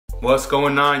What's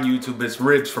going on, YouTube? It's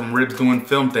Ribs from Ribs Doing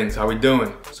Film Things. How we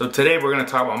doing? So today we're going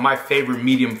to talk about my favorite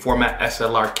medium format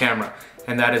SLR camera,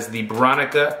 and that is the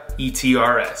Bronica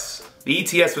ETRS. The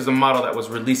ETS was a model that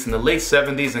was released in the late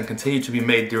 70s and continued to be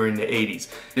made during the 80s.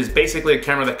 It is basically a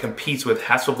camera that competes with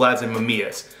Hasselblads and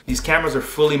Mamiyas. These cameras are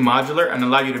fully modular and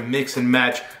allow you to mix and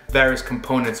match various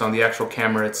components on the actual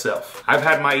camera itself. I've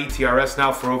had my ETRS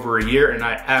now for over a year and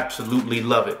I absolutely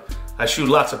love it. I shoot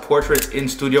lots of portraits in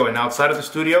studio and outside of the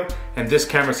studio, and this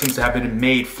camera seems to have been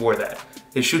made for that.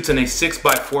 It shoots in a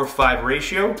 6:4:5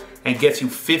 ratio and gets you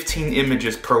 15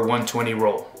 images per 120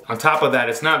 roll. On top of that,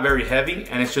 it's not very heavy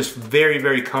and it's just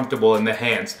very comfortable in the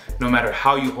hands, no matter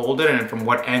how you hold it and from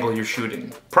what angle you're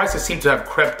shooting. Prices seem to have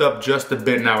crept up just a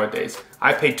bit nowadays.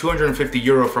 I paid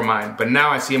 €250 for mine, but now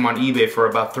I see them on eBay for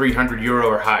about €300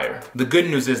 or higher. The good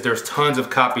news is there's tons of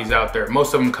copies out there,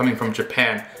 most of them coming from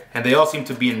Japan, and they all seem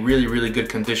to be in really good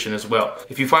condition as well.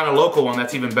 If you find a local one,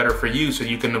 that's even better for you so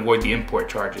you can avoid the import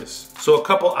charges. So a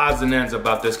couple odds and ends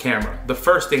about this camera. The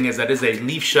first thing is that it's a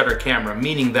leaf shutter camera,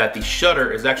 meaning that the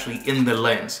shutter is actually in the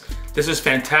lens. This is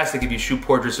fantastic if you shoot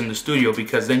portraits in the studio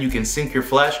because then you can sync your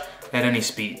flash at any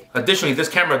speed. Additionally, this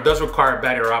camera does require a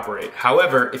battery to operate.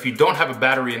 However, if you don't have a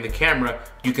battery in the camera,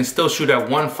 you can still shoot at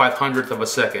 1/500th of a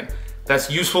second.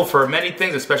 That's useful for many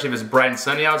things, especially if it's bright and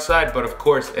sunny outside, but of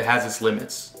course, it has its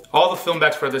limits. All the film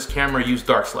backs for this camera use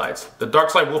dark slides. The dark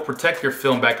slide will protect your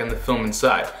film back and the film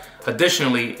inside.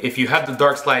 Additionally, if you have the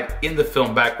dark slide in the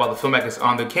film back while the film back is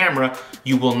on the camera,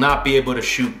 you will not be able to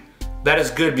shoot. That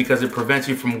is good because it prevents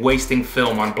you from wasting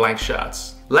film on blank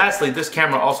shots. Lastly, this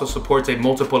camera also supports a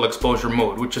multiple exposure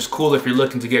mode, which is cool if you're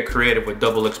looking to get creative with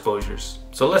double exposures.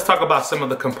 So let's talk about some of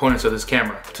the components of this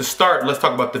camera. To start, let's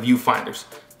talk about the viewfinders.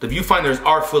 The viewfinders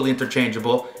are fully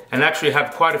interchangeable and actually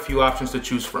have quite a few options to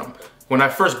choose from. When I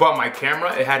first bought my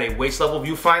camera, it had a waist level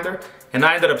viewfinder, and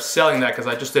I ended up selling that because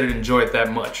I just didn't enjoy it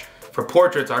that much. For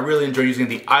portraits, I really enjoy using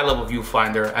the eye level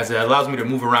viewfinder as it allows me to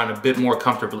move around a bit more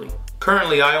comfortably.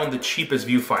 Currently, I own the cheapest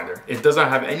viewfinder. It does not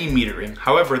have any metering.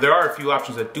 However, there are a few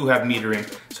options that do have metering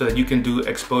so that you can do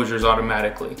exposures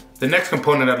automatically. The next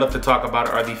component I'd love to talk about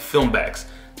are the film backs.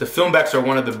 The film backs are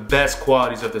one of the best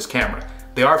qualities of this camera.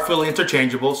 They are fully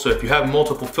interchangeable, so if you have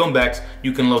multiple film backs,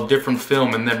 you can load different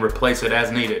film and then replace it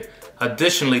as needed.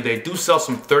 Additionally, they do sell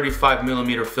some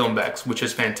 35mm film backs, which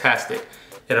is fantastic.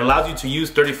 It allows you to use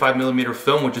 35mm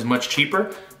film, which is much cheaper,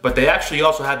 but they actually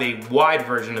also have a wide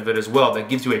version of it as well that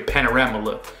gives you a panorama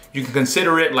look. You can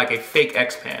consider it like a fake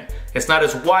X-Pan. It's not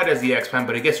as wide as the X-Pan,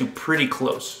 but it gets you pretty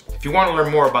close. If you want to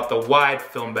learn more about the wide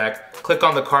film back, click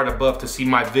on the card above to see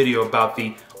my video about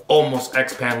the almost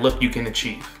X-Pan look you can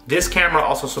achieve. This camera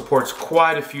also supports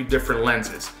quite a few different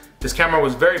lenses. This camera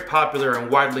was very popular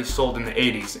and widely sold in the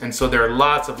 80s, and so there are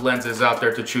lots of lenses out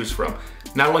there to choose from.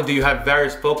 Not only do you have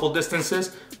various focal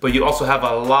distances, but you also have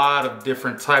a lot of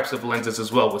different types of lenses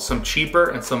as well, with some cheaper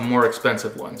and some more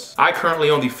expensive ones. I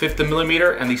currently own the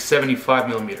 50mm and the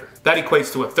 75mm. That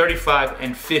equates to a 35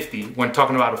 and 50 when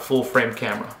talking about a full frame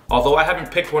camera. Although I haven't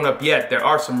picked one up yet, there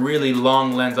are some really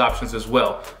long lens options as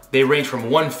well. They range from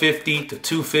 150 to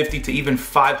 250 to even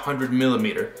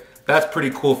 500mm. That's pretty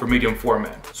cool for medium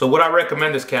format. So would I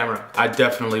recommend this camera? I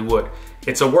definitely would.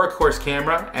 It's a workhorse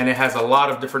camera and it has a lot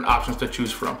of different options to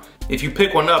choose from. If you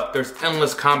pick one up, there's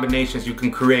endless combinations you can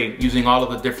create using all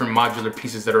of the different modular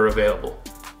pieces that are available.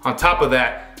 On top of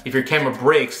that, if your camera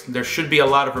breaks, there should be a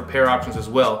lot of repair options as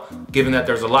well, given that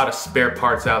there's a lot of spare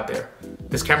parts out there.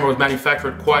 This camera was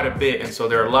manufactured quite a bit, and so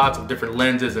there are lots of different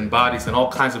lenses and bodies and all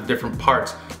kinds of different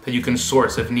parts that you can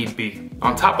source if need be.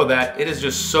 On top of that, it is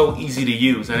just so easy to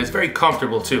use and it's very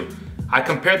comfortable too. I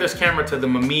compared this camera to the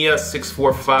Mamiya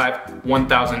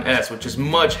 645-1000S, which is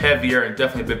much heavier and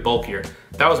definitely a bit bulkier.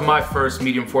 That was my first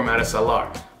medium format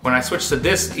SLR. When I switched to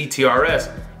this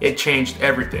ETRS, it changed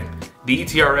everything. The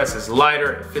ETRS is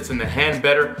lighter, it fits in the hand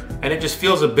better, and it just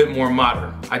feels a bit more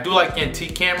modern. I do like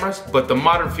antique cameras, but the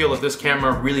modern feel of this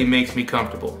camera really makes me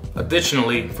comfortable.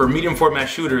 Additionally, for medium format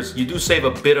shooters, you do save a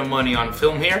bit of money on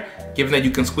film here, given that you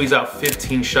can squeeze out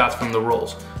 15 shots from the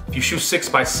rolls. If you shoot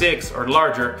 6x6 or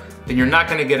larger, then you're not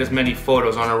gonna get as many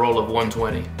photos on a roll of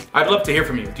 120. I'd love to hear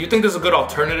from you. Do you think this is a good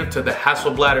alternative to the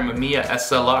Hasselblad or Mamiya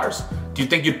SLRs? Do you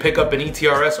think you'd pick up an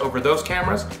ETRS over those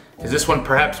cameras? Is this one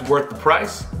perhaps worth the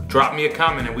price? Drop me a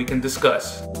comment and we can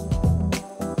discuss.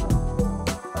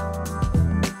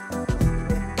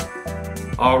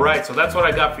 Alright, so that's what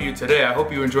I got for you today. I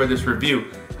hope you enjoyed this review.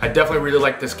 I definitely really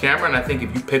like this camera, and I think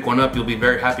if you pick one up, you'll be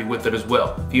very happy with it as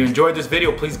well. If you enjoyed this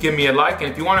video, please give me a like, and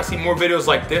if you want to see more videos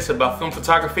like this about film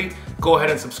photography, go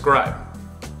ahead and subscribe.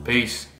 Peace.